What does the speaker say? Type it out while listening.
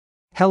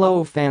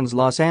Hello fans,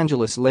 Los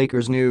Angeles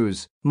Lakers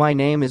news. My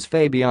name is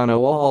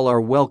Fabiano. All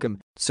are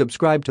welcome.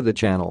 Subscribe to the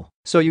channel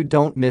so you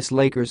don't miss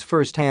Lakers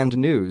first-hand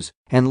news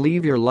and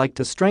leave your like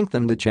to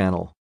strengthen the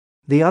channel.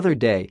 The other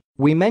day,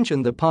 we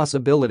mentioned the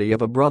possibility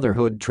of a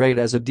brotherhood trade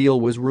as a deal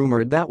was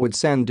rumored that would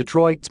send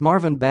Detroit's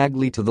Marvin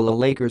Bagley to the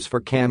Lakers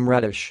for Cam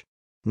Reddish.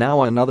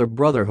 Now another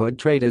brotherhood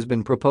trade has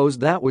been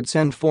proposed that would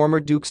send former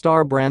Duke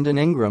star Brandon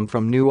Ingram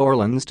from New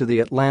Orleans to the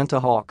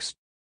Atlanta Hawks.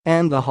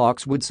 And the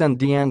Hawks would send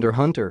DeAndre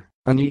Hunter,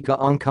 Onyeka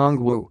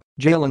Okongwu,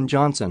 Jalen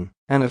Johnson,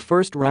 and a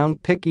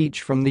first-round pick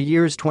each from the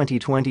years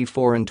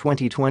 2024 and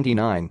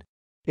 2029.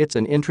 It's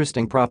an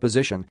interesting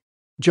proposition.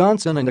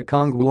 Johnson and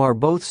Okongwu are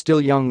both still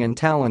young and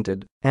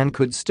talented and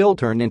could still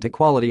turn into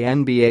quality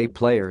NBA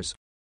players.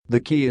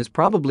 The key is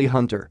probably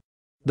Hunter.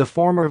 The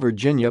former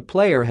Virginia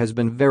player has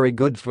been very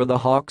good for the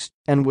Hawks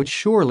and would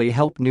surely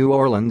help New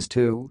Orleans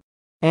too.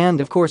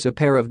 And of course, a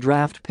pair of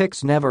draft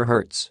picks never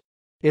hurts.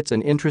 It's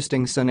an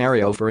interesting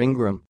scenario for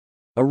Ingram.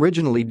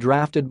 Originally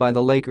drafted by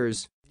the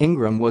Lakers,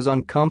 Ingram was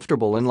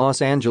uncomfortable in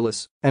Los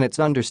Angeles, and it's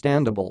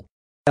understandable.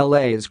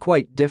 LA is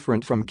quite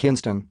different from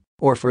Kingston,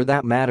 or for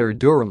that matter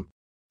Durham.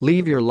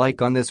 Leave your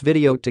like on this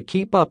video to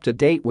keep up to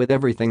date with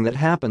everything that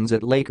happens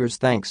at Lakers.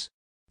 Thanks.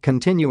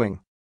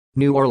 Continuing.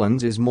 New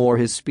Orleans is more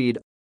his speed.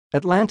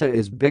 Atlanta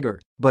is bigger,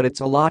 but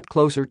it's a lot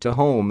closer to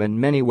home in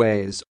many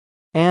ways.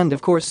 And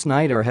of course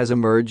Snyder has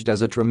emerged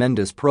as a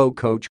tremendous pro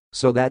coach,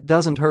 so that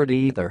doesn't hurt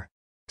either.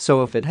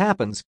 So if it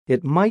happens,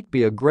 it might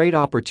be a great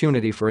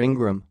opportunity for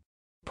Ingram.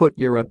 Put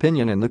your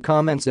opinion in the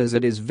comments as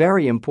it is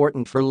very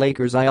important for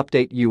Lakers. I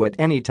update you at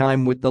any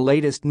time with the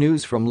latest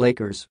news from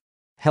Lakers.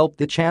 Help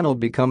the channel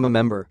become a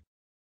member